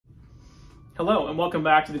Hello and welcome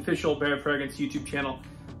back to the official Barrett Fragrance YouTube channel.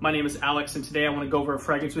 My name is Alex and today I want to go over a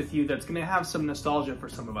fragrance with you that's going to have some nostalgia for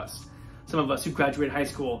some of us who graduated high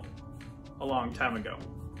school a long time ago.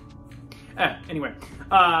 Anyway,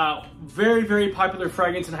 very popular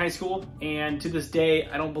fragrance in high school, and to this day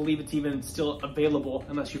I don't believe it's even still available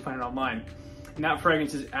unless you find it online. And that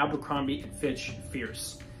fragrance is Abercrombie and Fitch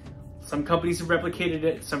Fierce. Some companies have replicated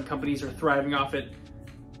it, some companies are thriving off it.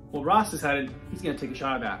 Well, Ross decided he's going to take a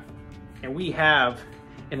shot at that. And we have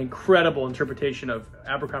an incredible interpretation of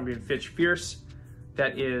Abercrombie and Fitch Fierce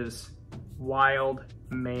that is Wild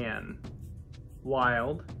Man.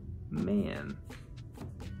 Wild Man.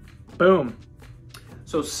 Boom.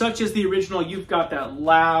 So such as the original, you've got that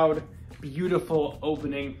loud, beautiful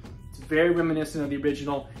opening. It's very reminiscent of the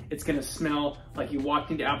original. It's gonna smell like you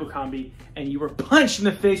walked into Abercrombie and you were punched in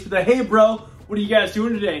the face with a, "Hey bro, what are you guys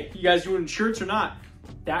doing today? You guys doing shirts or not?"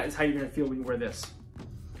 That is how you're gonna feel when you wear this.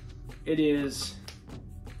 It is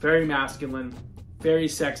very masculine, very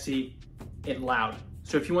sexy, and loud.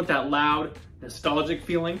 So if you want that loud, nostalgic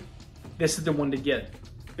feeling, this is the one to get.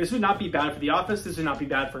 This would not be bad for the office. This would not be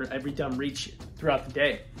bad for every dumb reach throughout the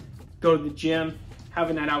day. Go to the gym, have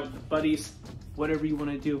a night out with the buddies, whatever you want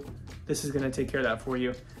to do. This is going to take care of that for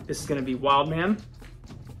you. This is going to be Wild Man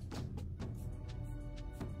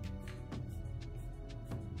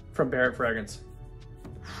from Barrett Fragrance.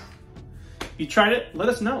 If you tried it, let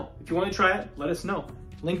us know. If you want to try it, let us know.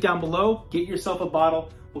 Link down below, get yourself a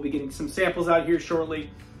bottle. We'll be getting some samples out here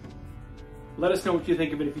shortly. Let us know what you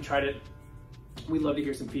think of it if you tried it. We'd love to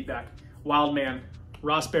hear some feedback. Wild Man,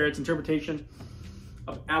 Ross Barrett's interpretation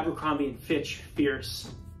of Abercrombie and Fitch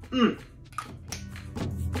Fierce.